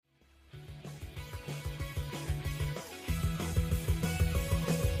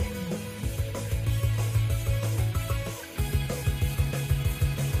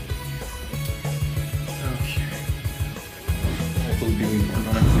lean forward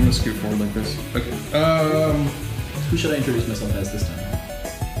on it. I'm gonna scoot forward like this. Okay. Who should I introduce myself as this time?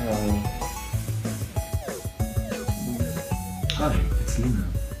 Hi, it's Luna.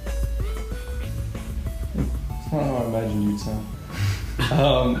 That's not how I imagined you'd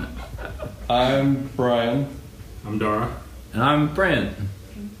sound. I'm Brian, I'm Dara. And I'm Brant.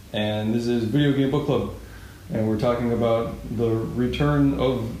 and this is Video Game Book Club, and we're talking about the return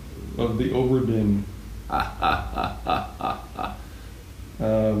of the Oberdin.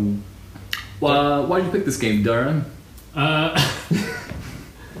 Well, why did you pick this game, Dara?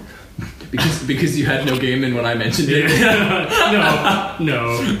 Because you had no game in when I mentioned it.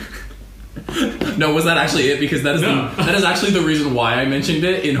 No. No, was that actually it? Because that is No. that is actually the reason why I mentioned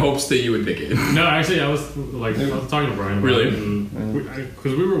it, in hopes that you would pick it. No, actually, I was talking to Brian about Really? it,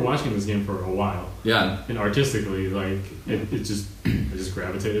 because we were watching this game for a while, Yeah. and artistically, like I just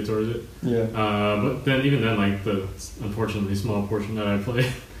gravitated towards it. Yeah. But then, even then, like the unfortunately small portion that I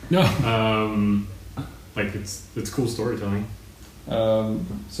play, No. like it's cool storytelling.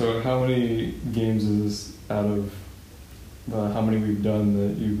 So how many games is this out of how many we've done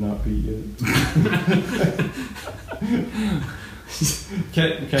that you've not beat yet?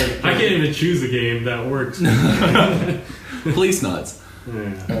 I can't even choose a game that works. Police Nuts.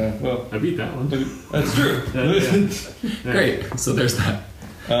 Yeah. Well, I beat that one. that's true. Yeah. Great. So there's that.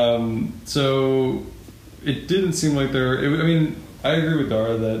 So it didn't seem like I mean, I agree with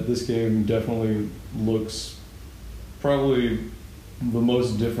Dara that this game definitely looks probably the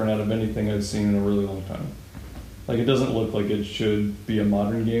most different out of anything I've seen in a really long time. Like, it doesn't look like it should be a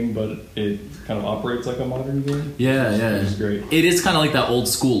modern game, but it kind of operates like a modern game. Yeah. Which is great. It is kind of like that old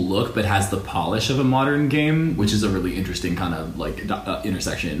school look, but has the polish of a modern game, which is a really interesting kind of like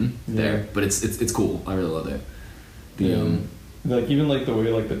intersection there. Yeah. But it's cool. I really love it. Like, even like the way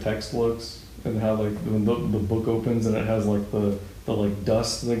like the text looks, and how like when the book opens and it has like the like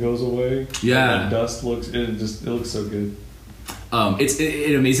dust that goes away. Yeah. That dust looks it looks so good.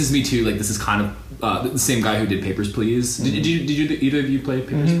 It amazes me too. Like, this is kind of the same guy who did Papers, Please. Mm-hmm. Did either of you play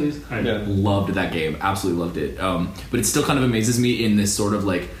Papers, Please? Yeah. Loved that game. Absolutely loved it. But it still kind of amazes me in this sort of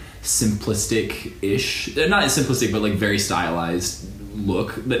like simplistic-ish, not as simplistic, but like very stylized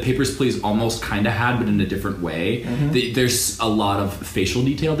look that Papers, Please almost kind of had, but in a different way. Mm-hmm. There's a lot of facial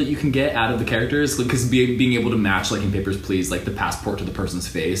detail that you can get out of the characters, because being able to match, like in Papers, Please, like the passport to the person's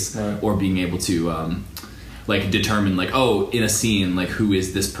face, right. or being able to like determine like, oh, in a scene, like who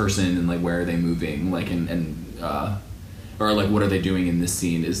is this person and like where are they moving, like or like what are they doing in this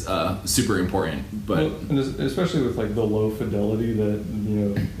scene is super important. But and especially with like the low fidelity that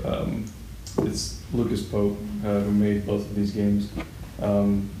it's Lucas Pope who made both of these games.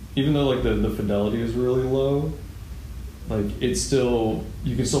 Even though like the fidelity is really low, like it's still,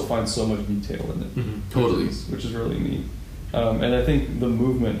 you can still find so much detail in it. Mm-hmm. Totally. Which is really neat. And I think the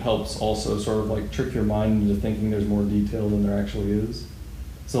movement helps also sort of like trick your mind into thinking there's more detail than there actually is.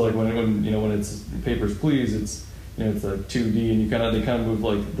 So like when it's Papers, Please, it's it's like 2D, and they kind of move,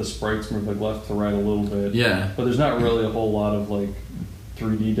 like the sprites move like left to right a little bit. yeah, But there's not really a whole lot of like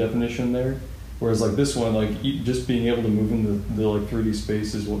 3D definition there. Whereas like this one, like just being able to move in the like 3D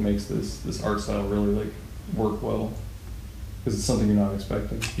space is what makes this art style really like work well, because it's something you're not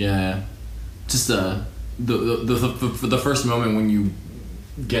expecting. yeah, just the first moment when you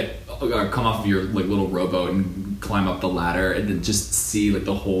come off of your like little rowboat and climb up the ladder and then just see like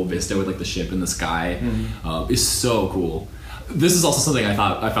the whole vista with like the ship in the sky is so cool. This is also something I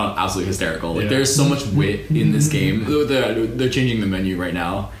found absolutely hysterical. Like, there's so much wit in this game. They're changing the menu right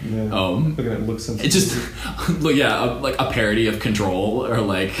now. Yeah. Look at it, looks It just like a parody of Control, or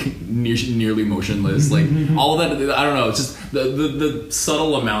like nearly motionless. Like all of that. I don't know. It's just the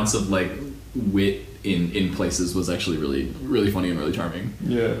subtle amounts of like wit in places was actually really, really funny and really charming.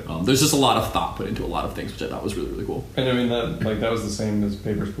 Yeah. There's just a lot of thought put into a lot of things, which I thought was really, really cool. And I mean that was the same as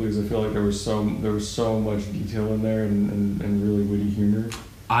Papers, Please. I feel like there was so much detail in there and really witty humor.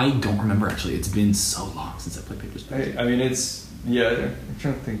 I don't remember, actually. It's been so long since I played Papers, Please. I mean, I'm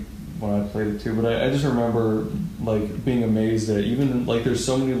trying to think when I played it too, but I just remember like being amazed at even like there's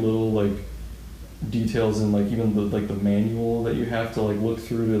so many little like details in like even the manual that you have to like look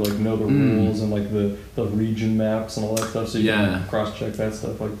through to like know the rules, and like the region maps and all that stuff, so you can cross check that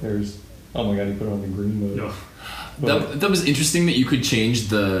stuff. Like there's, oh my god, you put it on the green mode. No. That was interesting that you could change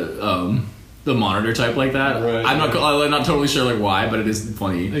the monitor type like that. Right, I'm not totally sure like why, but it is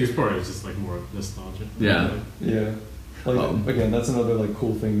funny. I think it's part of just like more nostalgia. Yeah. Yeah. Like again, that's another like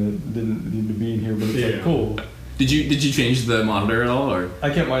cool thing that didn't need to be in here, but it's like cool. Did you change the monitor at all, or? I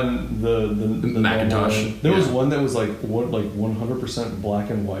kept mine the Macintosh. normal one. There was one that was like 100% black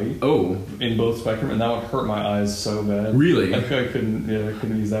and white Oh, in both spectrum, and that one hurt my eyes so bad. really? I couldn't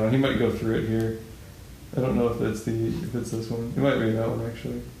use that one. He might go through it here. I don't know if it's this one. It might be that one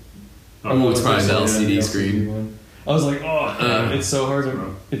actually. Oh, it's probably the also- LCD yeah, screen. one. I was like, it's so hard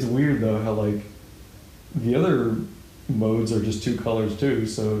to. It's weird though how like the other modes are just two colors too.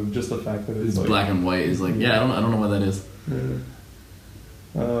 So just the fact that it's It's like, black and white is like, yeah, I don't know what that is.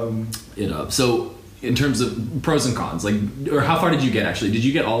 Yeah. So in terms of pros and cons, like, or how far did you get actually? Did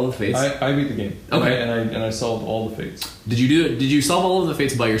you get all of the fates? I beat the game. Okay. And I solved all the fates. Did you solve all of the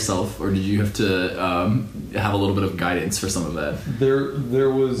fates by yourself, or did you have to have a little bit of guidance for some of that? There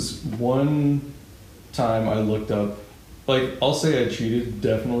was one time I looked up, like I'll say I cheated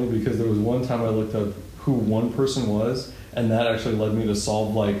definitely because there was one time I looked up who one person was, and that actually led me to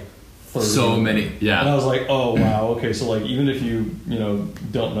solve like 30. So many, And I yeah. was like, oh wow, okay, so like even if you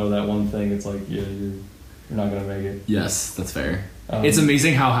don't know that one thing, it's like yeah you're not gonna make it. Yes, that's fair. Um, It's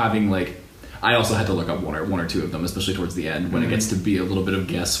amazing how having like, I also had to look up one or two of them, especially towards the end when it gets to be a little bit of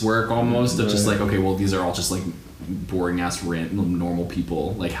guesswork almost of just Right. like, okay, well these are all just like boring ass random normal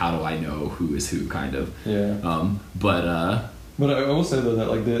people. Like how do I know who is who kind of? Yeah. But But I will say though that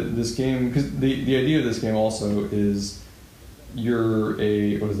like this game, because the idea of this game also is you're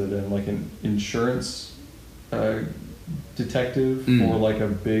like an insurance detective for like a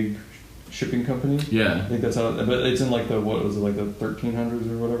big shipping company. I yeah, think that's how, but it's in like the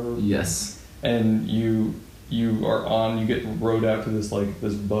 1300s or whatever. yes, And you get rowed out to this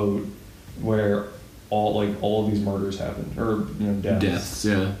boat where all of these murders happen or deaths.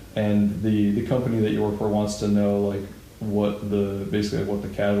 yeah, And the company that you work for wants to know like what the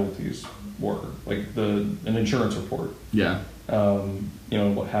casualties were, like an insurance report. yeah,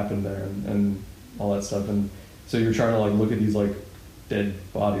 What happened there and all that stuff. And so you're trying to like look at these like dead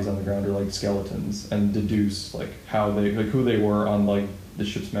bodies on the ground or like skeletons and deduce like who they were on like the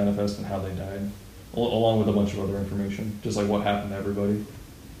ship's manifest and how they died, along with a bunch of other information, just like what happened to everybody.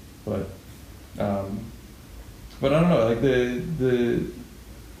 But I don't know,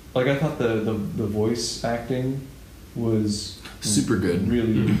 like I thought the voice acting was super good.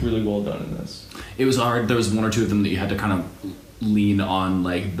 really well done in this. It was hard. There was one or two of them that you had to kind of lean on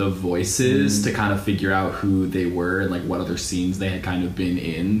like the voices to kind of figure out who they were and like what other scenes they had kind of been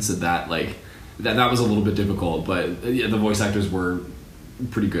in. So that like that was a little bit difficult, but yeah, the voice actors were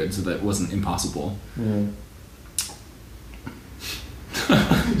pretty good, so that wasn't impossible. Yeah.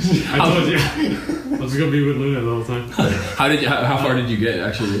 I told you. I was gonna be with Luna the whole time. How far did you get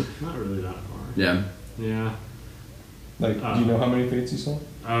actually? Not really that far. Yeah. Yeah. Like, do you know how many fates you saw?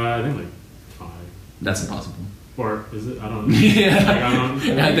 I think like 5. That's impossible. Or is it? I don't know. Yeah. Like, I don't,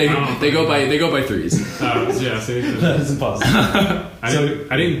 Yeah, they go by threes. yeah. See, That is impossible.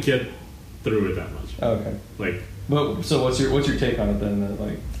 I didn't get through it that much. Okay. Like, But so what's your take on it then? That,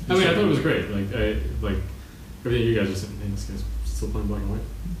 like, I mean, I thought it was great. Like everything you guys are saying. Hey, this guy's still playing black and white.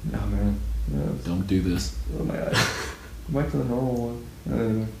 oh man, yeah, Don't do this. oh my god. Back to the normal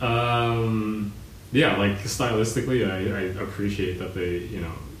one. Yeah, like stylistically, I appreciate that they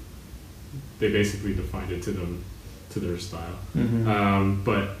basically defined it to their style. Mm-hmm.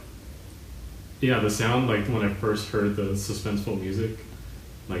 But yeah, the sound, like when I first heard the suspenseful music,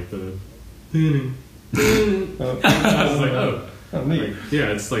 like the I was like, oh, neat. like, yeah,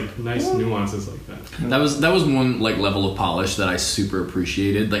 it's like nice nuances like that. That was one like level of polish that I super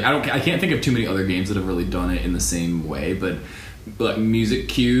appreciated. Like I can't think of too many other games that have really done it in the same way, but like music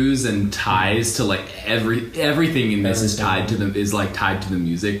cues and ties to like everything in this is tied to the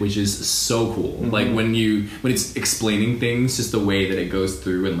music, which is so cool. Mm-hmm. Like when it's explaining things, just the way that it goes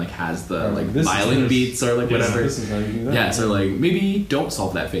through and like has the like this is violin this. beats or like Yes, whatever. This is how you do that. Yeah, so like maybe don't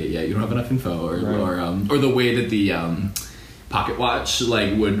solve that fate yet. You don't have enough info, or the way that the pocket watch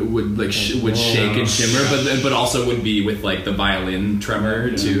like would shake and shimmer, but also would be with like the violin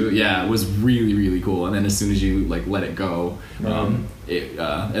tremor too. Yeah, it was really really cool. And then as soon as you like let it go, and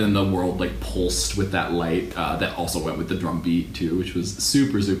then the world like pulsed with that light that also went with the drum beat too, which was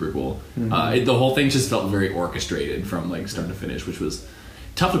super super cool. The whole thing just felt very orchestrated from like start to finish, which was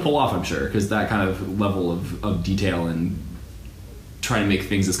tough to pull off, I'm sure, because that kind of level of detail and trying to make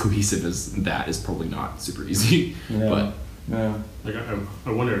things as cohesive as that is probably not super easy. Yeah. But Yeah. Like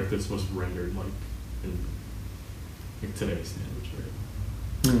I wonder if this was rendered like in like today's standards,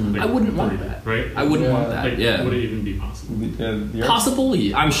 right? Like, I wouldn't want 3D, that. right? I wouldn't Yeah. want that. Like, Yeah. would it even be possible? The art,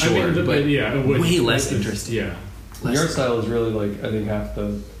 Possibly, I'm sure, I mean, but yeah, it would, way less it's- interesting. Yeah. the art style is really like I think half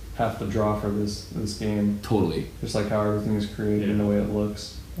the draw for this game. Totally. Just like how everything is created and the way it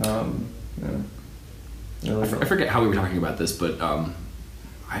looks. Yeah. I forget how we were talking about this, but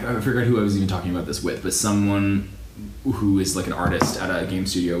I forget who I was even talking about this with, but someone who is like an artist at a game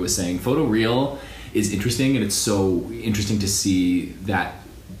studio was saying photoreal is interesting, and it's so interesting to see that,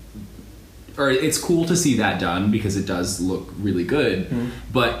 or it's cool to see that done because it does look really good,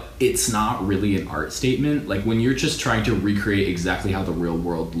 but it's not really an art statement. Like when you're just trying to recreate exactly how the real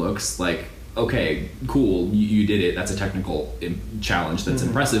world looks, like, okay, cool, you did it, that's a technical challenge, that's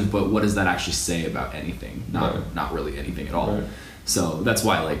impressive, but what does that actually say about anything? Not really anything at all. So that's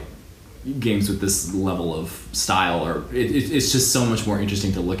why like games with this level of style it's just so much more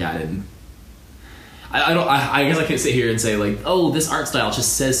interesting to look at. And I guess I can't sit here and say like, oh, this art style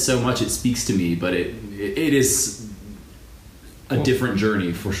just says so much, it speaks to me, but it is a different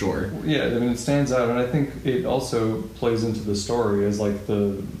journey for sure. Yeah, I mean it stands out, and I think it also plays into the story as like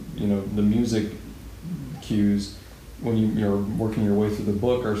the music cues when you're working your way through the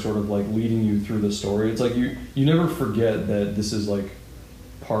book are sort of like leading you through the story. It's like you never forget that this is like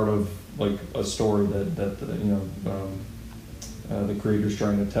part of like a story that the creator's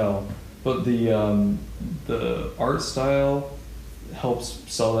trying to tell. But the art style helps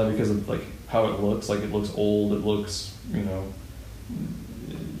sell that because of like how it looks. Like it looks old. It looks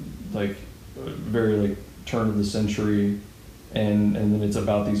like very like turn of the century, and then it's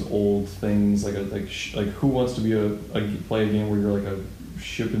about these old things. Like who wants to be play a game where you're like a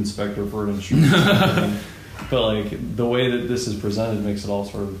ship inspector for an insurance company? But like the way that this is presented makes it all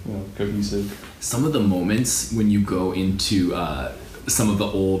sort of cohesive. Some of the moments when you go into some of the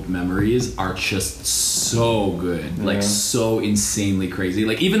old memories are just so good, like so insanely crazy.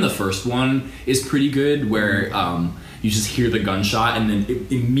 Like even the first one is pretty good, where you just hear the gunshot and then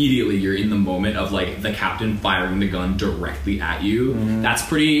immediately you're in the moment of like the captain firing the gun directly at you. That's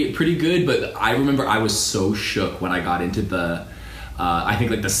pretty good. But I remember I was so shook when I got into the I think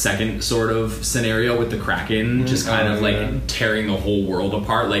like the second sort of scenario with the Kraken just kind of like tearing the whole world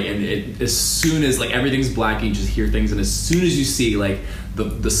apart. Like, and as soon as like everything's black, you just hear things, and as soon as you see like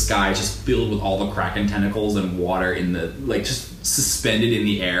the sky just filled with all the Kraken tentacles and water in the like just suspended in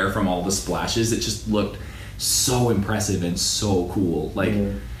the air from all the splashes, it just looked so impressive and so cool. Like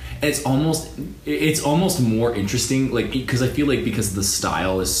it's almost more interesting, like because I feel like because the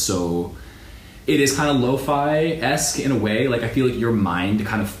style is so. It is kind of lo-fi-esque in a way. Like I feel like your mind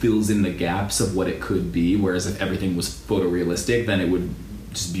kind of fills in the gaps of what it could be, whereas if everything was photorealistic, then it would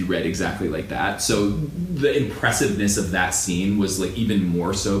just be read exactly like that. So the impressiveness of that scene was like even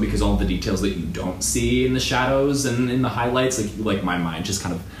more so because all the details that you don't see in the shadows and in the highlights, like my mind just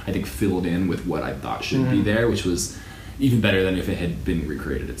kind of I think filled in with what I thought should be there, which was even better than if it had been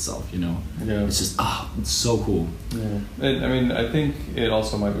recreated itself. It's just it's so cool. And I mean I think it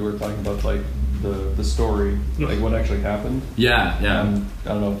also might be worth talking about like the story, like what actually happened. Yeah. I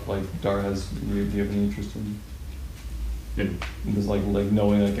don't know if like Dar do you have any interest in this like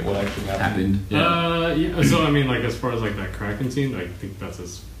knowing like what actually happened? Yeah. So I mean like as far as like that Kraken scene, I think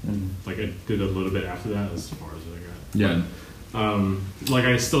that's like I did a little bit after that as far as I got. Yeah. But, like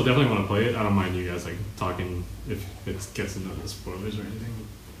I still definitely want to play it. I don't mind you guys like talking if it gets into the spoilers or anything.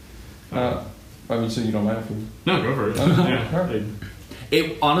 I mean, so you don't mind if we... No, go for it. Yeah.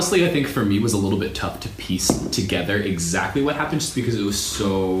 It honestly, I think for me was a little bit tough to piece together exactly what happened, just because it was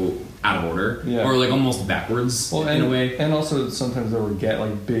so out of order, or like almost backwards in a way. And also sometimes there were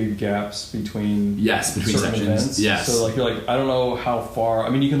big gaps between between sections. Events. Yes. So like you're like I don't know how far. I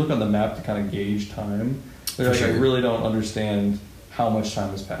mean, you can look on the map to kind of gauge time. But like, I really don't understand how much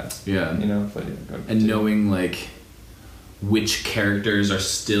time has passed. Yeah. But and knowing like which characters are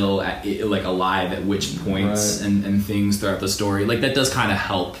still alive at which points and things throughout the story, like that does kind of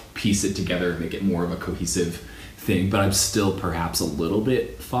help piece it together and make it more of a cohesive thing. But I'm still perhaps a little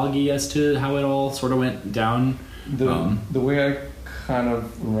bit foggy as to how it all sort of went down. The way I kind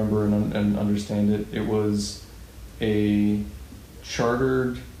of remember and understand it, it was a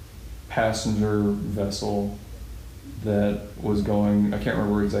chartered passenger vessel that was going, I can't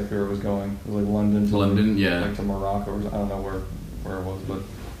remember exactly where it was going. It was like London to to Morocco, or I don't know where it was, but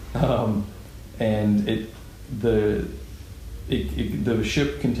and the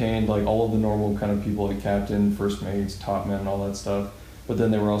ship contained like all of the normal kind of people, like captain, first mates, top men, and all that stuff. But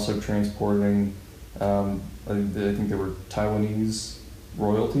then they were also transporting, I think they were Taiwanese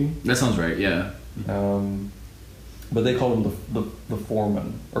royalty. That sounds right. Yeah. But they called him the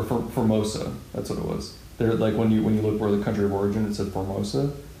foreman, or Formosa. That's what it was. They're like when you look where the country of origin, it said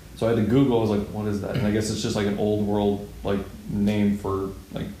Formosa. So I had to Google. I was like, what is that? And I guess it's just like an old world like name for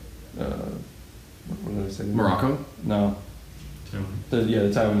like what did I say? Morocco? No. Taiwan. The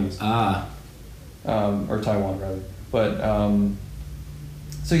Taiwanese. Or Taiwan rather. But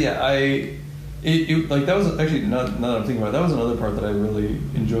so yeah, it like that was actually not now that I'm thinking about it, that was another part that I really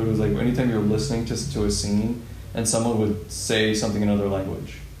enjoyed was like anytime you're listening to a scene and someone would say something in another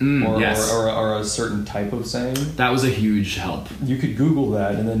language yes. or a certain type of saying. That was a huge help. You could Google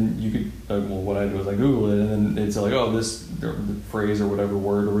that and then you could well what I do is I Google it and then it's like the phrase or whatever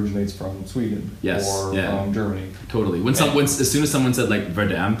word originates from Sweden or from Germany. Totally. When as soon as someone said like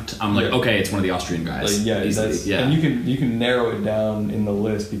verdammt, I'm like okay, it's one of the Austrian guys. Like, and you can narrow it down in the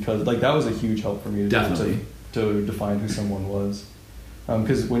list because like that was a huge help for me to define who someone was.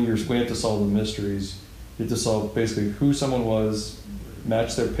 Because when you have to solve the mysteries, you have to solve basically who someone was,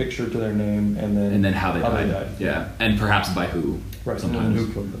 match their picture to their name, and then how they died. Yeah, and perhaps by who. Right. Sometimes And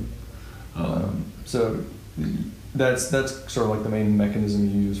who killed them. So that's sort of like the main mechanism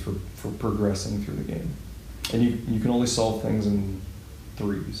you use for progressing through the game, and you can only solve things in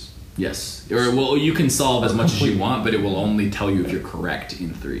threes. Yes, or well, you can solve as much as you want, but it will only tell you if you're correct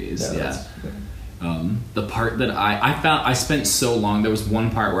in threes. The part that I found, I spent so long. There was one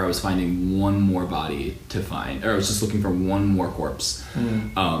part where I was finding one more body to find, or I was just looking for one more corpse.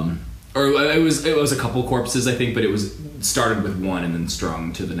 Or it was a couple corpses, I think, but it was started with one and then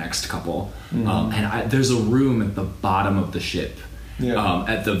strung to the next couple. There's a room at the bottom of the ship,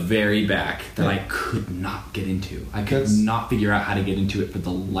 at the very back, that I could not get into. I could not figure out how to get into it for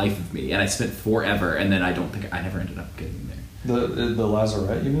the life of me, and I spent forever, and then I never ended up getting there. The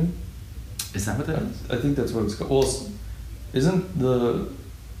lazarette, you mean? Is that what that is? I think that's what it's called. Well, isn't the...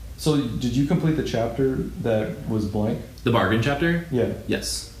 So did you complete the chapter that was blank? The bargain chapter? Yeah.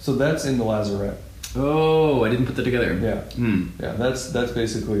 Yes. So that's in the lazarette. Oh, I didn't put that together. Yeah. Yeah, that's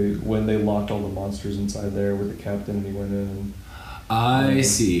basically when they locked all the monsters inside there with the captain and he went in. I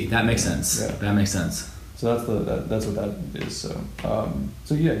see. That makes sense. Yeah. That makes sense. So that's what that is. So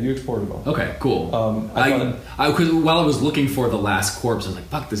yeah, you explored it all. Okay, cool. While I was looking for the last corpse, I was like,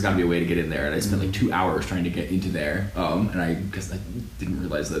 "Fuck, there's got to be a way to get in there." And I spent like 2 hours trying to get into there. Because I didn't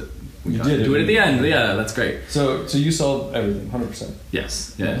realize that we got to do it at the end. Yeah, that's great. So you solved everything, 100%.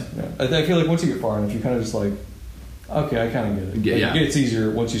 Yes. Yeah. I feel like once you get far enough, you kind of just like, okay, I kind of get it. Yeah. It gets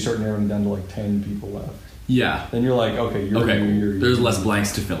easier once you start narrowing it down to like 10 people left. Yeah. Then you're like, okay, there's less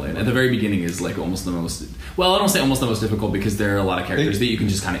blanks to fill in. At the very beginning is like almost the most... Well, I don't say almost the most difficult because there are a lot of characters that you can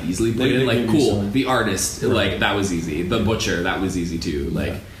just kind of easily put in. Like, cool, the artist, like, that was easy. The butcher, that was easy too.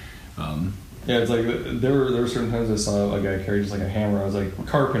 Like, yeah, it's like, there were certain times I saw a guy carry just like a hammer. I was like,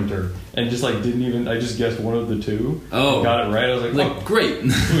 carpenter. And just like I just guessed one of the two. Oh. Got it right. I was like, great.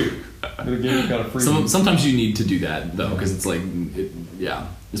 Sweet. The game kind of free. Sometimes you need to do that though, because it's like,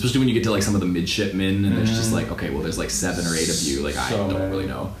 especially when you get to like some of the midshipmen, and there's just like, okay, well, there's like 7 or 8 of you. Like, I don't really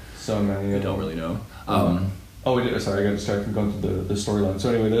know. So many. I don't really know. Sorry, I got distracted from going through the storyline. So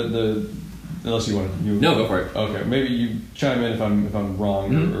anyway, unless you want to, no, go for it. Okay, maybe you chime in if I'm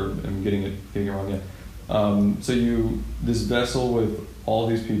wrong or I'm getting it wrong. Yeah. So this vessel with all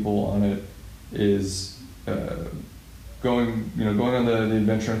these people on it is going on the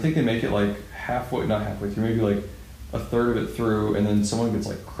adventure. I think they make it like not halfway through, maybe like a third of it through, and then someone gets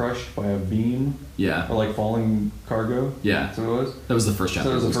like crushed by a beam. Yeah. Or like falling cargo. Yeah. That's what it was. That was the first chapter.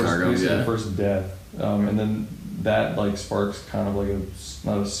 So that was the first cargo. the first death, and then that like sparks kind of like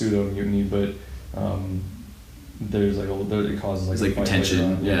not a pseudo mutiny, but there's like it causes like, it's like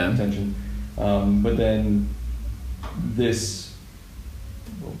tension. Yeah. Tension. But then this.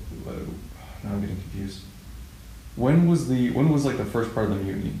 Now I'm getting confused. When was like the first part of the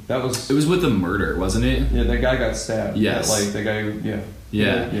mutiny? It was with the murder, wasn't it? Yeah, that guy got stabbed. Yes. The guy.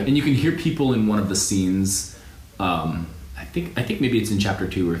 Yeah. And you can hear people in one of the scenes. I think maybe it's in chapter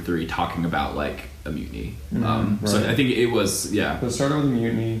 2 or 3 talking about like a mutiny. Right. So I think it was So it started with a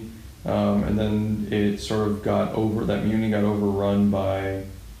mutiny, and then it sort of that mutiny got overrun by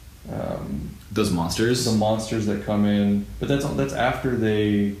those monsters. The monsters that come in, but that's after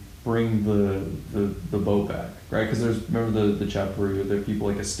they bring the boat back, right? Because remember the chapter where the people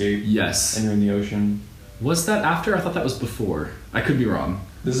like escape. Yes. And you're in the ocean. Was that after? I thought that was before. I could be wrong.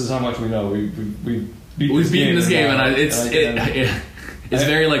 This is how much we know. We've beaten this game, and it's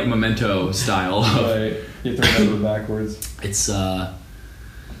very like Memento style. Right. You have to remember backwards. It's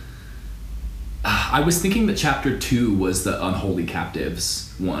I was thinking that chapter 2 was the Unholy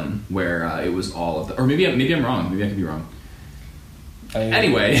Captives one, where it was all of the, or maybe I'm wrong. Maybe I could be wrong.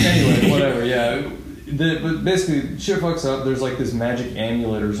 Anyway, whatever. Yeah, but basically, shit fucks up. There's like this magic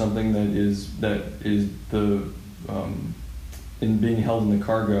amulet or something that is the in being held in the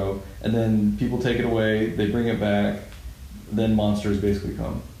cargo, and then people take it away. They bring it back. Then monsters basically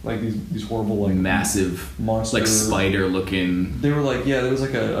come, like these horrible like massive monster, like spider looking. They were like there was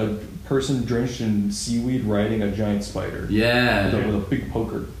like a person drenched in seaweed riding a giant spider. Yeah, with a big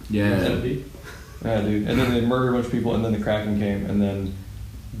poker. Yeah. Yeah, dude. And then they murdered a bunch of people, and then the Kraken came, and then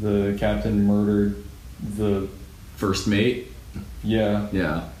the captain murdered the First mate. yeah.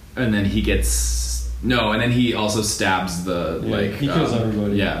 Yeah, and then he gets and then he also stabs the He kills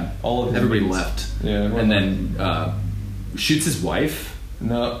everybody. Yeah, all of his everybody mates. left. Yeah, and then shoots his wife. She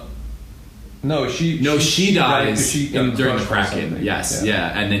dies 'cause she got during the crushed or Kraken. something. Yes,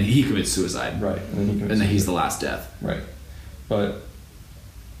 yeah, and then he commits suicide. Right, and then he's the last death. Right, but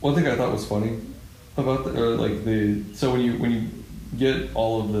one thing I thought was funny about so when you get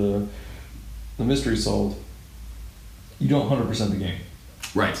all of the mysteries solved, you don't 100% the game.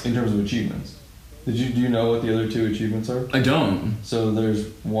 Right. In terms of achievements. Do you know what the other 2 achievements are? I don't. So there's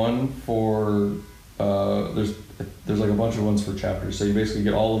one for there's like a bunch of ones for chapters. So you basically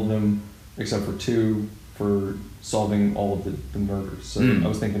get all of them except for 2 for solving all of the murders. So I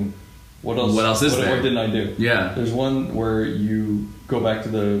was thinking, what else is there? What didn't I do? Yeah. There's one where you go back to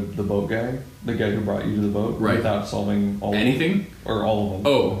the boat guy, the guy who brought you to the boat, right, without solving anything of them, or all of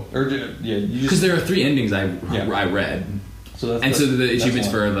them. Oh, or yeah, because there are 3 endings I read. So the achievements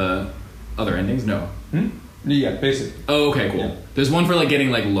for the other endings, no. Yeah, basically. Oh, okay, cool. Yeah. There's one for like getting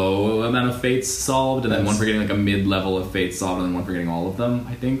like low amount of fates solved, and then one for getting like a mid level of fates solved, and then one for getting all of them.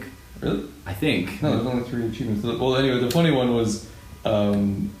 I think. Really? I think. No, there's only 3 achievements. Well, anyway, the funny one was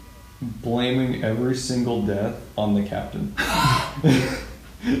blaming every single death on the captain.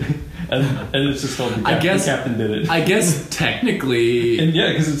 and it's just called the captain did it. I guess technically. And yeah,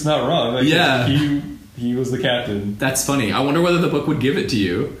 because it's not wrong. Like, yeah. He was the captain. That's funny. I wonder whether the book would give it to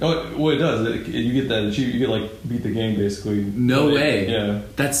you. Oh, well, it does. You get that. You get like beat the game basically. No way. Yeah.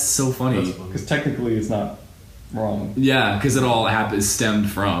 That's so funny. Because technically it's not wrong. Yeah, because it all stemmed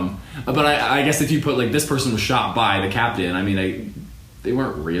from. But I guess if you put like this person was shot by the captain, I mean, they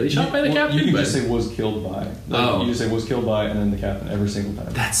weren't really shot by the captain. You can just say was killed by. You just say was killed by and then the captain every single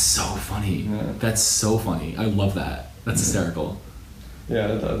time. That's so funny. Yeah. That's so funny. I love that. That's hysterical.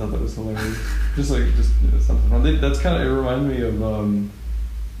 Yeah, I thought that was hilarious. just something fun. That's kind of, it reminded me of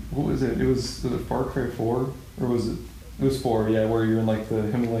what was it? Was it Far Cry 4 or was it? It was 4. Yeah, where you're in like the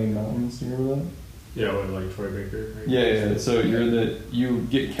Himalayan mountains. Do you remember that? Yeah, with like Troy Baker. Right? Yeah. So you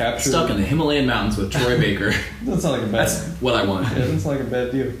get captured. Stuck in the Himalayan mountains with Troy Baker. That's not like a bad. That's what I want. Yeah, that's not like a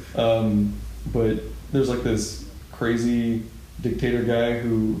bad deal. But there's like this crazy dictator guy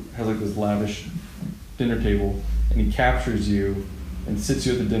who has like this lavish dinner table, and he captures you and sits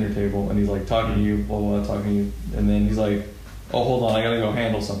you at the dinner table, and he's like talking to you, blah blah, blah, talking to you, and then he's like, "Oh, hold on, I gotta go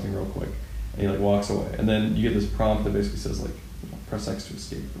handle something real quick," and he like walks away, and then you get this prompt that basically says like, press X to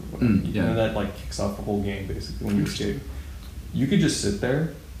escape or whatever, yeah. and that like kicks off the whole game basically when you escape. You could just sit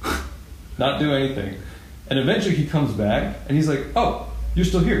there, not do anything, and eventually he comes back and he's like, "Oh, you're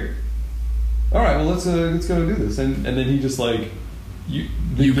still here. All right, well let's go do this," and then he just like the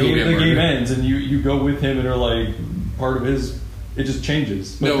game ends and you go with him and are like part of his. It just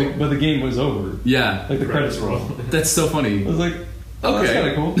changes, but the game was over. Yeah, like the credits roll. That's so funny. I was like, oh, okay, that's kind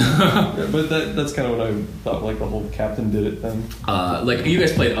of cool. Yeah, but that's kind of what I thought. Like the whole captain did it thing. Like you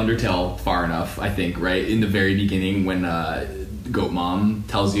guys played Undertale far enough, I think, right? In the very beginning, when Goat Mom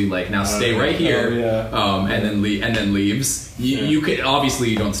tells you like, now stay right here, and then leaves. You can obviously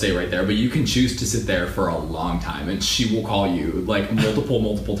you don't stay right there, but you can choose to sit there for a long time, and she will call you like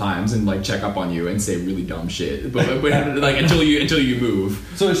multiple times and like check up on you and say really dumb shit, but like until you move.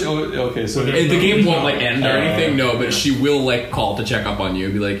 So okay, so the game won't like end or anything, no, but she will like call to check up on you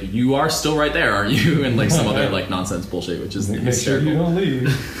and be like, you are still right there, aren't you? And like some other like nonsense bullshit, which is make sure you don't leave.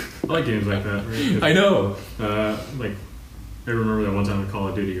 I like games like that. Right? I know. Like I remember that one time in Call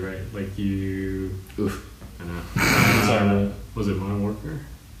of Duty, right? Like you. Oof. Sorry, was it Modern Warfare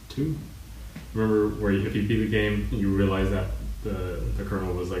 2? Remember where if you beat the game, you realize that the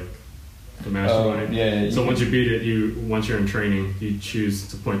colonel was like the mastermind. Yeah. So once you beat it, once you're in training, you choose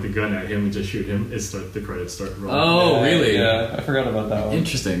to point the gun at him and just shoot him. The credits start rolling. Oh, really? Yeah, I forgot about that one.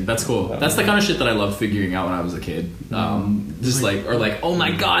 Interesting. That's cool. That's the kind of shit that I loved figuring out when I was a kid. Just like oh my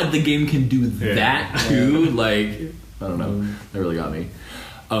god, the game can do that too. Like, I don't know. That really got me.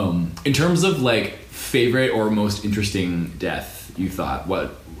 In terms of like favorite or most interesting death, you thought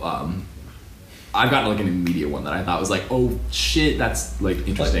what? I've got like an immediate one that I thought was like, oh shit, that's like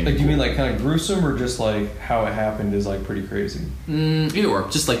interesting. Like you mean like kind of gruesome, or just like how it happened is like pretty crazy? Either or,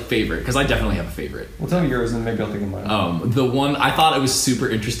 just like favorite, because I definitely have a favorite. Well, tell me yours, and then maybe I'll think of mine. The one I thought it was super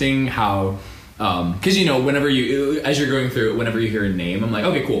interesting how. Because whenever as you're going through it, whenever you hear a name, I'm like,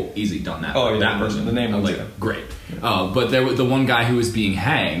 okay, cool, easy, done that. Oh yeah, that person. The name I'm was like, great. But there was the one guy who was being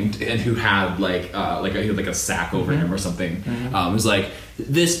hanged and who had like a sack over him or something. Was like,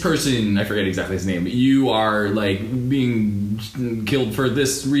 this person, I forget exactly his name, you are like being killed for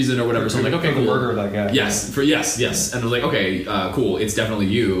this reason or whatever. So I'm like, okay, cool. The murder of that guy. Yes. And I was like, okay, cool. It's definitely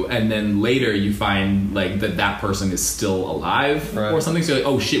you. And then later you find like that person is still alive or something. So you're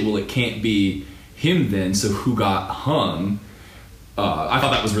like, oh shit, well it can't be him then. So who got hung? I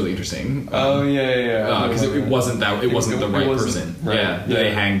thought that was really interesting. Because it wasn't the right person. Right. Yeah,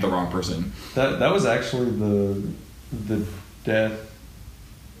 they hanged the wrong person. That was actually the death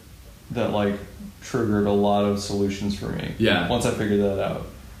that like triggered a lot of solutions for me. Yeah. Once I figured that out.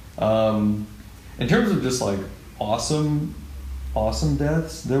 In terms of just like awesome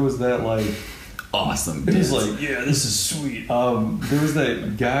deaths, there was that like awesome. It was like, yeah, this is sweet. There was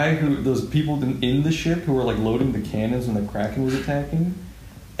that guy those people in the ship who were like loading the cannons when the Kraken was attacking.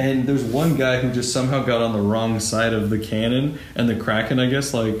 And there's one guy who just somehow got on the wrong side of the cannon, and the Kraken, I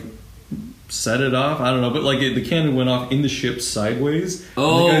guess, like set it off. I don't know, but like the cannon went off in the ship sideways.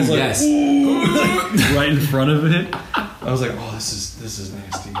 Oh, and the yes. guy's like, right in front of it. I was like, oh, this is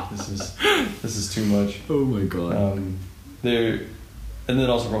nasty. This is too much. Oh my god. And then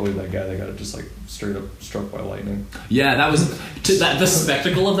also probably that guy that got just like straight up struck by lightning. Yeah, that was the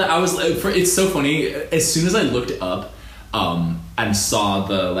spectacle of that. I was it's so funny. As soon as I looked up and saw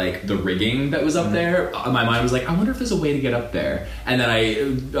the rigging that was up there, my mind was like, I wonder if there's a way to get up there. And then I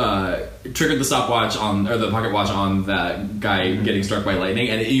triggered the stopwatch or the pocket watch on that guy getting struck by lightning,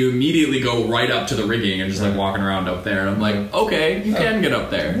 and you immediately go right up to the rigging and just like walking around up there. And I'm like, okay, you can get up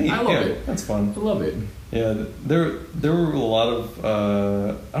there. I love it. That's fun. I love it. Yeah, there were a lot of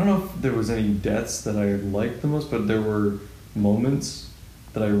I don't know if there was any deaths that I liked the most, but there were moments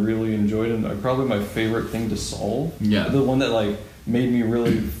that I really enjoyed, and probably my favorite thing to solve. Yeah. The one that like made me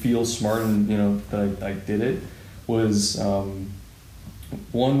really feel smart and that I did it was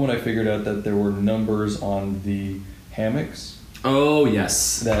one when I figured out that there were numbers on the hammocks. Oh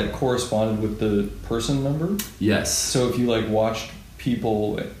yes. That corresponded with the person number. Yes. So if you like watched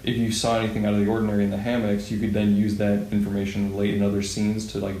people, if you saw anything out of the ordinary in the hammocks, you could then use that information late in other scenes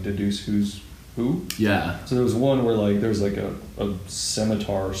to like deduce who's who. Yeah. So there was one where like there was like a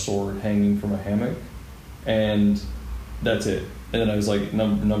scimitar sword hanging from a hammock, and that's it. And then I was like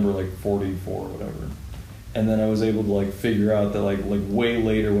number like 44 or whatever. And then I was able to like figure out that like way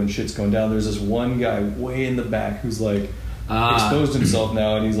later when shit's going down, there's this one guy way in the back who's like exposed himself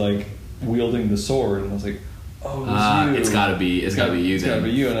now, and he's like wielding the sword, and I was like, oh, it's you. It's gotta be you. It's gotta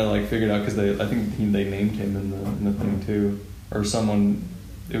be you. And I like figured out because I think they named him in the thing too, or someone.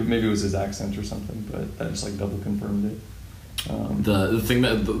 Maybe it was his accent or something, but that just like double confirmed it. The thing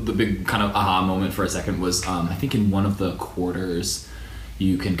that the big kind of aha moment for a second was I think in one of the quarters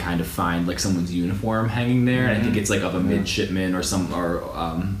you can kind of find like someone's uniform hanging there, and I think it's like of a midshipman or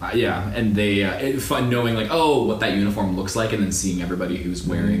and they knowing like what that uniform looks like, and then seeing everybody who's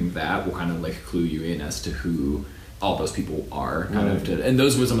wearing that will kind of like clue you in as to who all those people are and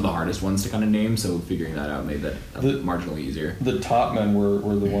those were some of the hardest ones to kind of name, so figuring that out made that marginally easier. The top men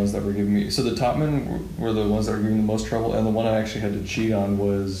were the ones that were giving me, so the top men were the ones that were giving the most trouble, and the one I actually had to cheat on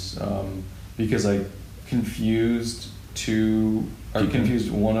was because I confused one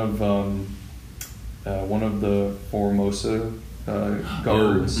of the Formosa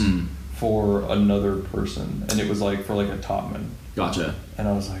guards for another person, and it was like for like a topman. Gotcha. And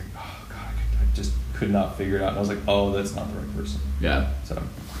I was like, oh god, I just could not figure it out, and I was like, oh, that's not the right person. Yeah. So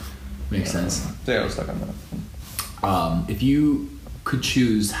makes sense. So yeah, I was stuck on that. If you could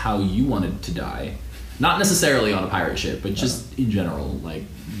choose how you wanted to die, not necessarily on a pirate ship, but just in general, like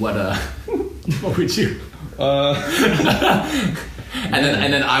what what would you?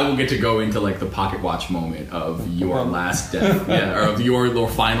 And then I will get to go into like the pocket watch moment of your last death, or of your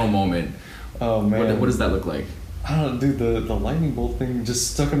final moment. Oh man, what does that look like? I don't know, dude. The lightning bolt thing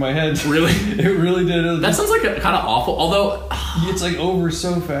just stuck in my head. Really? It really did. That sounds like kind of awful. Although it's like over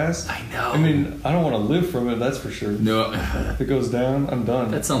so fast. I know. I mean, I don't want to live from it. That's for sure. No. If it goes down, I'm done.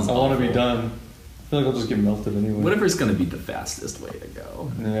 That sounds I want to be done. I feel like I'll just get melted anyway. Whatever's gonna be the fastest way to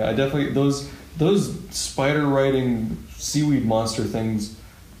go. Yeah, I definitely those spider riding seaweed monster things,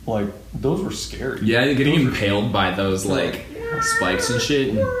 like those were scary. Yeah, getting impaled by those like spikes and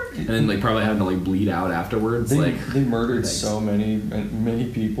shit, and then like probably having to like bleed out afterwards. They murdered so many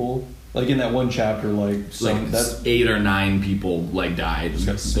people. Like in that one chapter, that's 8 or 9 people like died.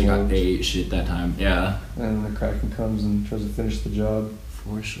 They got ate shit that time. Yeah. And the Kraken comes and tries to finish the job.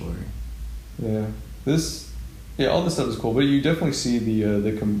 For sure. Yeah. All this stuff is cool, but you definitely see the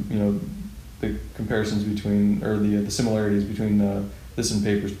comparisons between, or the similarities between the this in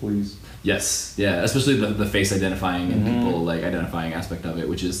papers, please. Yes, yeah, especially the face identifying and Mhm. people like identifying aspect of it,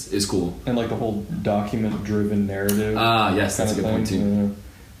 which is cool. And like the whole document-driven narrative. Yes, that's a good point too. Yeah.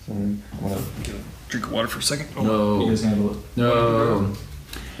 So I'm gonna get a drink of water for a second. No. You guys handle it. No.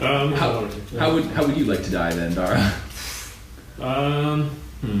 How How would you like to die then, Dara?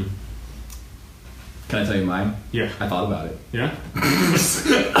 Can I tell you mine? Yeah. I thought about it. Yeah?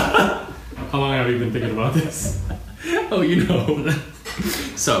 How long have you been thinking about this? Oh, you know.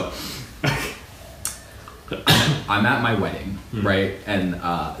 So, I'm at my wedding, right? And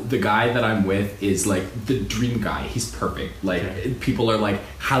the guy that I'm with is like the dream guy. He's perfect. Like, people are like,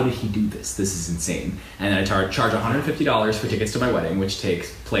 how did he do this? This is insane. And I charge $150 for tickets to my wedding, which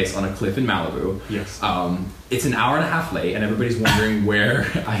takes place on a cliff in Malibu. Yes. It's an hour and a half late, and everybody's wondering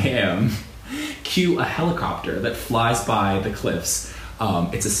where I am. Cue a helicopter that flies by the cliffs.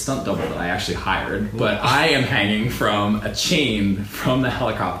 It's a stunt double that I actually hired, but I am hanging from a chain from the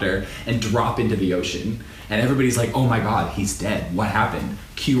helicopter and drop into the ocean. And everybody's like, oh my god, he's dead. What happened?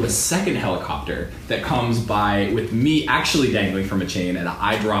 Cue a second helicopter that comes by with me actually dangling from a chain, and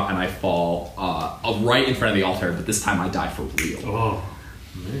I drop and I fall right in front of the altar, but this time I die for real. Oh,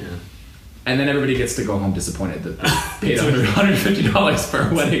 man. And then everybody gets to go home disappointed that they paid $150 for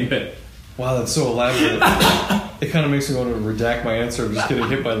a wedding that... Wow, that's so elaborate. It kind of makes me want to redact my answer of just getting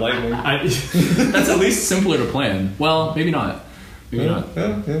hit by lightning. That's at least simpler to plan. Well, maybe not. Maybe not.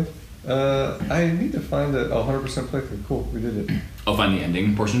 Yeah. I need to find a 100% playthrough. Cool, we did it. I'll find the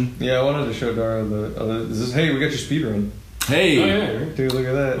ending portion. Yeah, I wanted to show Dara hey, we got your speedrun. Hey! Oh, yeah. Dude, look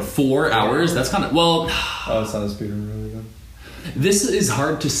at that. 4 hours? That's kind of... Well... Oh, it's not a speedrun, really, though. This is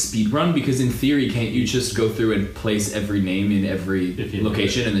hard to speedrun because in theory, can't you just go through and place every name in every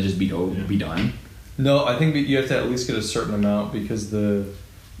location and then just be done? No, I think that you have to at least get a certain amount because the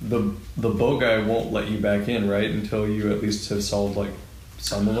boat guy won't let you back in, right? Until you at least have solved like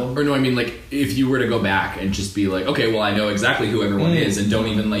some of them. Or no, I mean like if you were to go back and just be like, okay, well I know exactly who everyone is, and you don't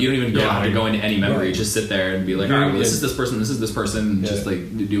even have to go into any memory. Right. Just sit there and be like, all right, well, this is this person, and just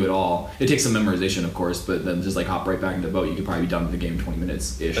like do it all. It takes some memorization, of course, but then just like hop right back into the boat. You could probably be done with the game in 20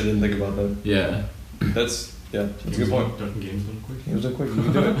 minutes ish. I didn't think about that. Yeah. That's a good point. Games done quick. Games done quick. You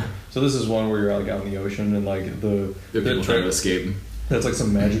can do it. So this is one where you're like out in the ocean and like the People trying to escape. That's like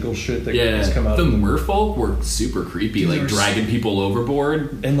some magical shit that just come out. The merfolk were super creepy, like dragging people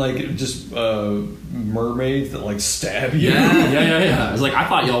overboard. And like just mermaids that like stab you. Yeah. I was like, I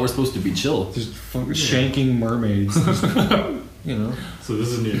thought y'all were supposed to be chill. Just shanking mermaids. You know. So this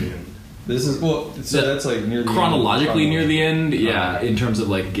is near the end. This is that's like near the chronologically end. near the end. Yeah, in terms of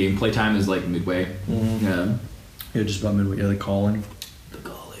like gameplay time is like midway. Mm-hmm. Yeah, just about midway. Yeah, the calling.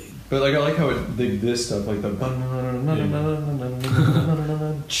 But like I like how this stuff like the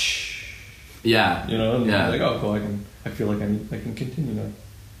yeah, you know, and yeah. like oh cool, I feel like I can continue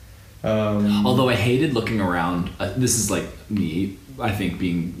now. Although I hated looking around. This is like me. I think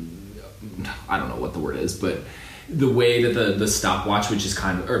being I don't know what the word is, but the way that the stopwatch, which is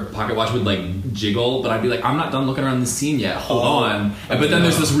kind of, or pocket watch would like jiggle, but I'd be like, I'm not done looking around the scene yet. Hold on. But then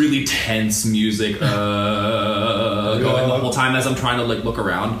there's this really tense music going the whole time as I'm trying to like look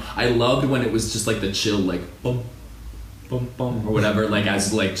around. I loved when it was just like the chill, like boom, boom, boom, or whatever, like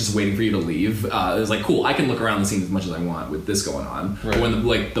as like just waiting for you to leave. It was like cool. I can look around the scene as much as I want with this going on. Right. But when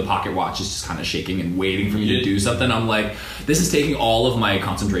the pocket watch is just kind of shaking and waiting for me to do something, I'm like, this is taking all of my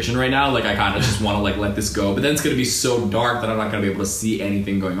concentration right now. Like I kind of just want to like let this go, but then it's gonna be so dark that I'm not gonna be able to see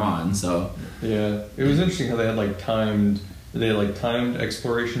anything going on. So yeah, it was interesting how they had timed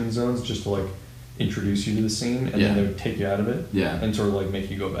exploration zones just to like introduce you to the scene, and then they would take you out of it, and sort of like make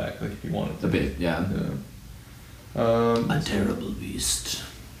you go back, like if you wanted to. A bit, yeah. A terrible beast,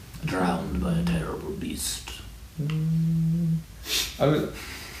 drowned by a terrible beast.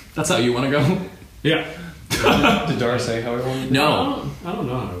 That's how you want to go? Yeah. Did Dara say how he wanted to No. I don't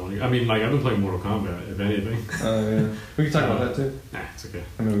know how I want to go. I mean, like, I've been playing Mortal Kombat, if anything. Yeah. We can talk about that too. Nah, it's okay.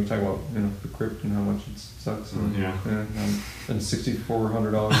 I mean, we can talk about the crypt and how much it sucks. And, Yeah. And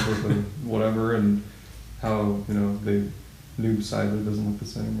 $6,400 worth of whatever, and how the new side of it doesn't look the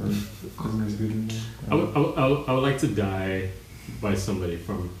same or isn't as good anymore. I would like to die by somebody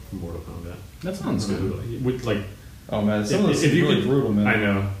from Mortal Kombat. That sounds good. With like, oh man, some of this is really brutal, man. I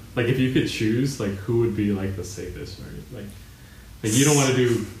know. Like, if you could choose, like, who would be like the safest, right? Like you don't want to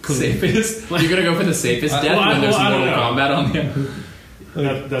do safest. You're gonna go for the safest death when there's Mortal Kombat on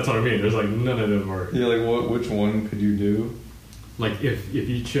the. That's what I mean. There's like none of them are. Yeah, like which one could you do? Like if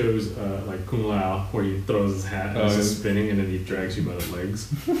you chose like Kung Lao, where he throws his hat and it's spinning and then he drags you by the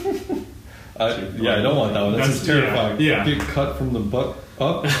legs. I don't want that one. That's terrifying. Yeah. Get cut from the butt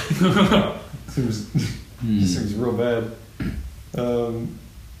up. seems real bad. I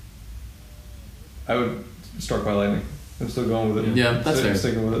would Struck by Lightning. I'm still going with it. Yeah, that's fair. I'm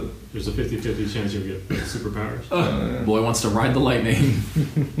sticking with it. There's a 50-50 chance you'll get superpowers. Boy wants to ride the lightning.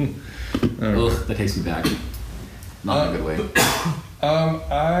 Ugh, that takes me back. Not in a good way.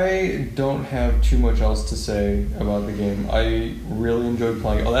 I don't have too much else to say about the game. I really enjoyed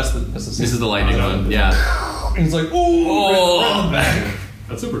playing it. Oh, that's the This is the lightning one. Yeah. And he's like, oh,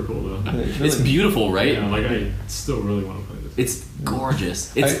 That's super cool though. It's beautiful, right? Yeah, like I still really want to play this. It's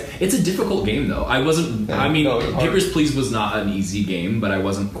gorgeous. It's a difficult game though. I wasn't. Yeah, I mean, no, it's hard. Papers, Please was not an easy game, but I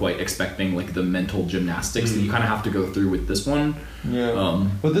wasn't quite expecting like the mental gymnastics that you kind of have to go through with this one. Yeah.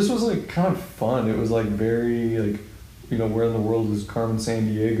 But this was like kind of fun. It was like very like, you know, where in the world is Carmen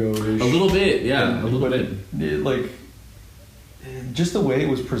Sandiego? A little bit, yeah, a little bit. Like, just the way it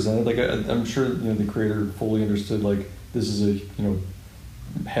was presented. Like, I'm sure you know the creator fully understood. Like, this is a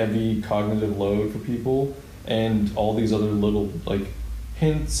heavy cognitive load for people, and all these other little like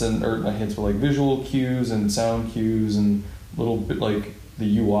hints or not hints, but like visual cues and sound cues and little bit like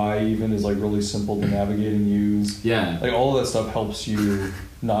the UI even is like really simple to navigate and use. Yeah. Like all of that stuff helps you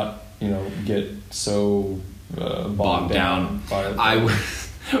not get so bogged down. I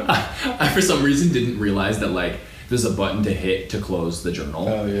for some reason didn't realize that like there's a button to hit to close the journal.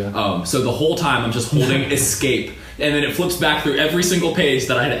 Oh yeah. So the whole time I'm just holding escape, and then it flips back through every single page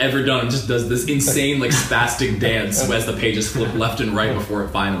that I had ever done and just does this insane like spastic dance as the pages flip left and right before it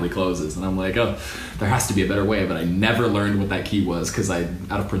finally closes. And I'm like, oh, there has to be a better way, but I never learned what that key was because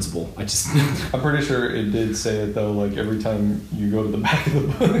out of principle, I just. I'm pretty sure it did say it though. Like every time you go to the back of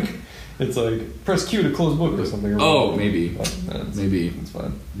the book, it's like press Q to close book or something. Oh, maybe. Maybe. It's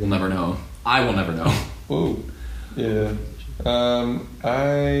fine. We'll never know. I will never know. Whoa. Yeah. I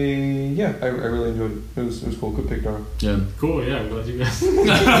really enjoyed it. It was cool. Good pick, Dara. Yeah. Cool. Yeah. I'm glad you guys.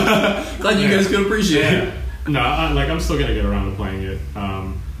 Glad you guys could appreciate it. No, I'm still gonna get around to playing it.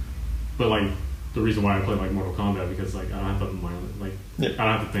 But like the reason why I play like Mortal Kombat because like I don't have to I don't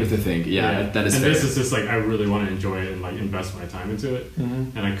have to think. To think. Yeah, that is. And fair. this is just like I really want to enjoy it and like invest my time into it,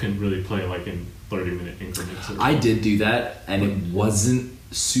 Mm-hmm. and I couldn't really play like in 30-minute increments. I did do that, and it wasn't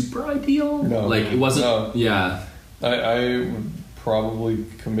super ideal. No, like it wasn't. no. Yeah. I probably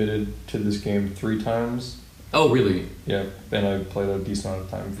committed to this game 3 times. Oh, really? Yeah, and I played a decent amount of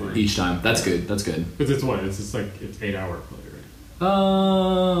time for it. Each time. That's good. That's good. Because it's what? It's just like it's 8-hour play, right?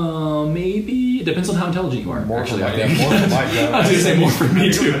 Maybe it depends on how intelligent you are. More actually, for I my, think. yeah, more for my job. I was gonna say more for me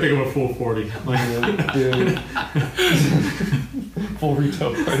I too. think I'm a full 40. Full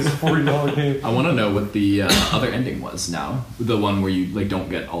retail price, $40 game. I want to know what the other ending was now. The one where you like don't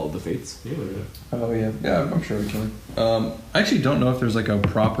get all of the fates. Yeah, look at that. Oh yeah, I'm sure we can. I actually don't know if there's like a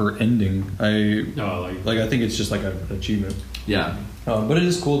proper ending. I think it's just like an achievement. Yeah. But it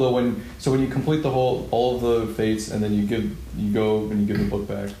is cool though when you complete all of the fates and then you go and you give the book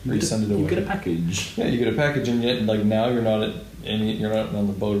back or you send it away. You get a package. Yeah, you get a package and yet like now you're not on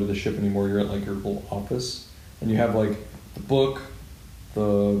the boat or the ship anymore. You're at like your little office and you have like the book,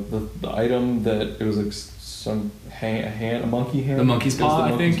 the item that it was like some a monkey hand. The monkey's paw,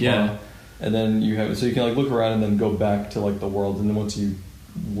 I think. Yeah. And then you have so you can like look around and then go back to like the world and then once you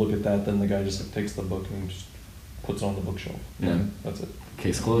look at that then the guy just like takes the book and just puts it on the bookshelf. Yeah. That's it.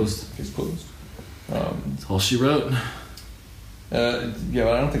 Case closed. Case closed. That's all she wrote. Yeah,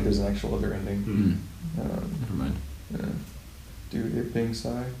 but I don't think there's an actual other ending. Never mind. Yeah. Dude, it being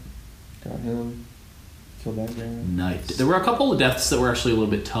Psy. Got him. Killed that guy. Nice. There were a couple of deaths that were actually a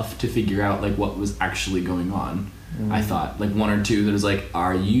little bit tough to figure out like what was actually going on. I thought like 1 or 2 that was like,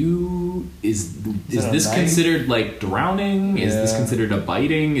 is this considered like drowning? Is this considered a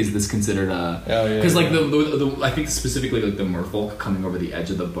biting? Is this considered a? Because like the I think specifically like the merfolk coming over the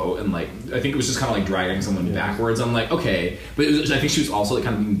edge of the boat and like I think it was just kind of like dragging someone backwards. I'm like okay, but I think she was also like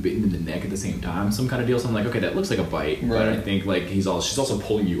kind of being bitten in the neck at the same time, some kind of deal. So I'm like okay, that looks like a bite, but I think like she's also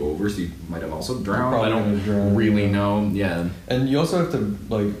pulling you over, so you might have also drowned. I don't really know. Yeah. And you also have to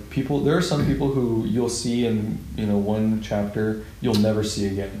like people. There are some people who you'll see in one chapter you'll never see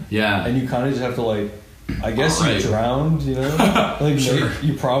again. Yeah. And you kind of just have to like, I guess you drowned, like Sure.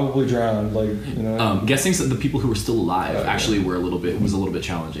 you probably drowned, like guessing the people who were still alive actually was a little bit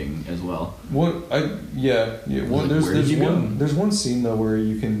challenging as well. There's one scene though where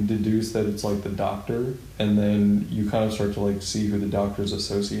you can deduce that it's like the doctor, and then you kind of start to like see who the doctor's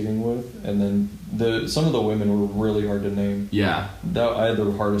associating with, and then some of the women were really hard to name. Yeah. That I had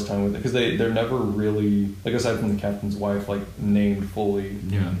the hardest time with it because they're never really like aside from the captain's wife like named fully.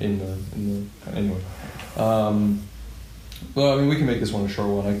 Yeah. In the anyway. Well, I mean, we can make this one a short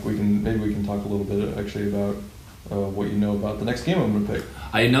one. Maybe we can talk a little bit actually about what you know about the next game I'm gonna pick.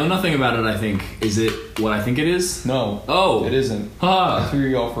 I know nothing about it. I think. Is it what I think it is? No. Oh. It isn't. Ah. I threw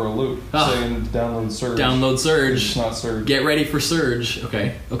you all for a loop, saying download Surge. Download Surge. It's not Surge. Get ready for Surge.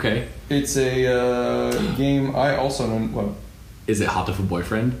 Okay. It's a game I also know. Well, Is it Hot for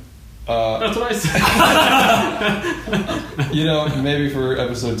Boyfriend? That's what I said. you know, maybe for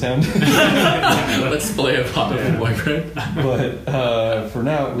episode 10. Let's play a Hot for Boyfriend. But for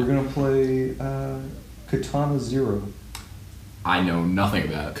now, we're gonna play Katana Zero. I know nothing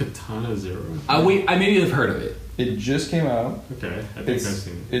about it. Katana Zero. I maybe have heard of it. It just came out. Okay, I think I've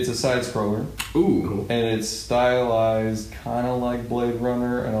seen it. It's a side scroller. Ooh. Cool. And it's stylized kind of like Blade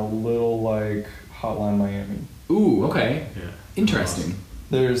Runner and a little like Hotline Miami. Ooh. Okay. Yeah. Interesting.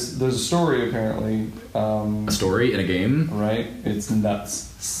 There's a story apparently. A story in a game. Right? It's nuts.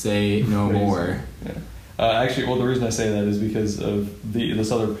 Say no Crazy. more. Yeah. Actually, well, the reason I say that is because of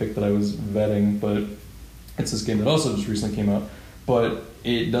this other pick that I was vetting, but it's this game that also just recently came out, but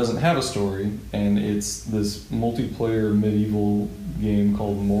it doesn't have a story, and it's this multiplayer medieval game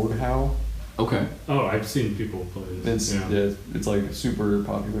called Mordhau. Okay. Oh, I've seen people play this. It's like super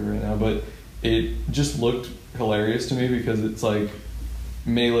popular right now, but it just looked hilarious to me because it's like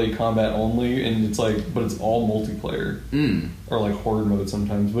melee combat only, and it's like, but it's all multiplayer or like horde mode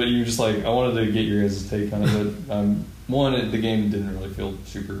sometimes. But you're just like, I wanted to get your guys' take on it. But one, the game didn't really feel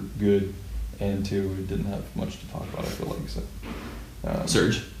super good, and two, it didn't have much to talk about. I feel like so.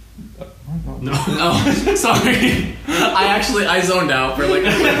 Surge. No. Oh, sorry. I zoned out for like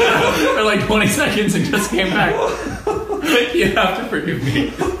for like 20 seconds and just came back. You have to forgive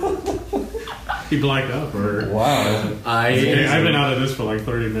me. He blacked out, or Wow. I've been out of this for like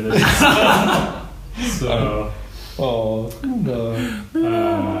 30 minutes. So. Oh no.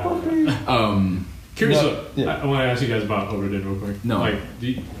 Curious. No, yeah. I want to ask you guys about Overdid real quick. No. Like,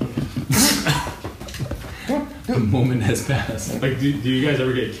 The moment has passed. do you guys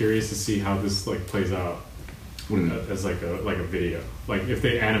ever get curious to see how this like plays out What do you mean? as like a video? Like if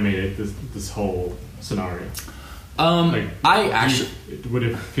they animated this whole scenario. Like, I actually would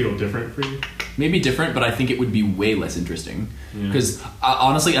it feel different for you? maybe different, but I think it would be way less interesting. Yeah. Because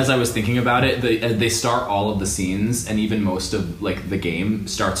honestly, as I was thinking about it, they start all of the scenes, and even most of like the game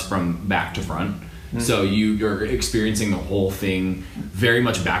starts from back to front. So you're experiencing the whole thing very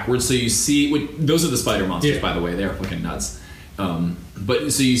much backwards. So you see, those are the spider monsters, by the way. They are fucking nuts.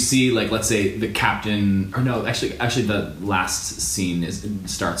 But so you see, like, let's say the captain, or no, actually, the last scene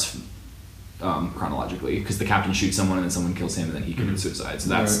starts chronologically, because the captain shoots someone and then someone kills him and then he commits suicide. So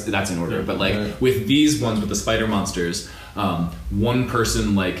that's in order. But like with these ones with the spider monsters, one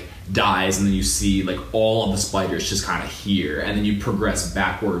person like dies and then you see like all of the spiders just kind of here, and then you progress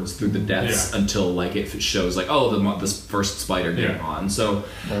backwards through the deaths until like it shows like, oh, this first spider getting on. So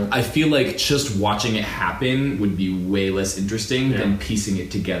I feel like just watching it happen would be way less interesting than piecing it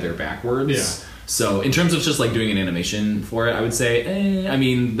together backwards. So in terms of just like doing an animation for it, I would say, I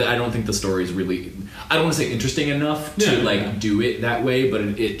mean, I don't think the story is really, I don't want to say interesting enough to do it that way, but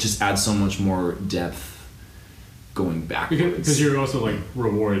it just adds so much more depth going backwards. Because you're also like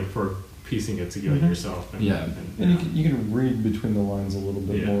rewarded for piecing it together yourself. And, and you can read between the lines a little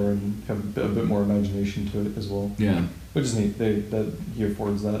bit more and have a bit more imagination to it as well. Yeah, which is neat. That he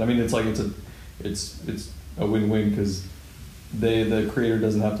affords that. I mean, it's like it's a win-win because the creator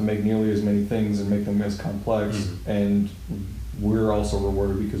doesn't have to make nearly as many things and make them as complex, and we're also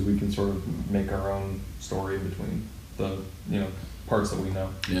rewarded because we can sort of make our own story in between the parts that we know.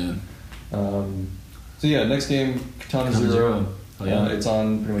 Yeah. So yeah, next game, Katana Zero. Oh, yeah. It's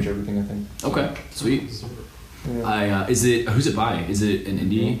on pretty much everything, I think. Okay, sweet. Yeah. Is it? Who's it by? Is it an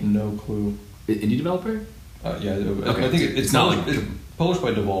indie? No clue. Indie developer? Yeah. Okay. I think it's not published, it's published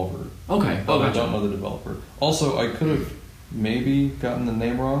by Devolver. Okay. But Oh, I gotcha. don't know the developer. Also, I could have maybe gotten the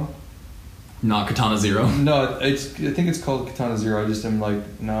name wrong. Not Katana Zero. No, I think it's called Katana Zero. I just am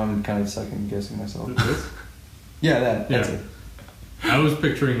like, now I'm kind of second guessing myself. That's it. I was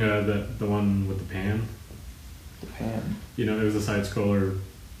picturing the one with the pan. The pan. It was a side scroller,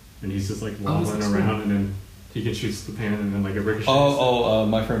 and he's just like wobbling around, and then he can shoot the pan, and then like a ricochet.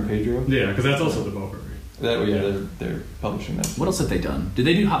 My friend Pedro. Yeah, because that's also Devolver, right? They're publishing that. What else have they done? Did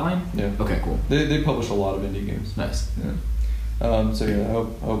they do Hotline? Yeah. Okay, cool. They publish a lot of indie games. Nice. Yeah. So yeah, I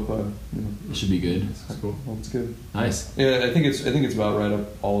hope It should be good. That's cool. Hope it's good. Nice. Yeah, I think it's about right up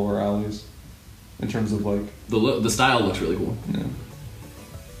all of our alleys, in terms of like The style looks really cool. Yeah.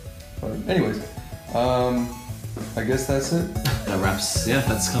 But anyways, I guess that's it. That wraps. Yeah,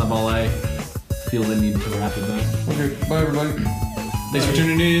 that's kind of all I feel the need to wrap it up. Okay, bye everybody. Thanks for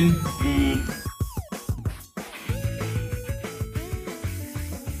tuning in.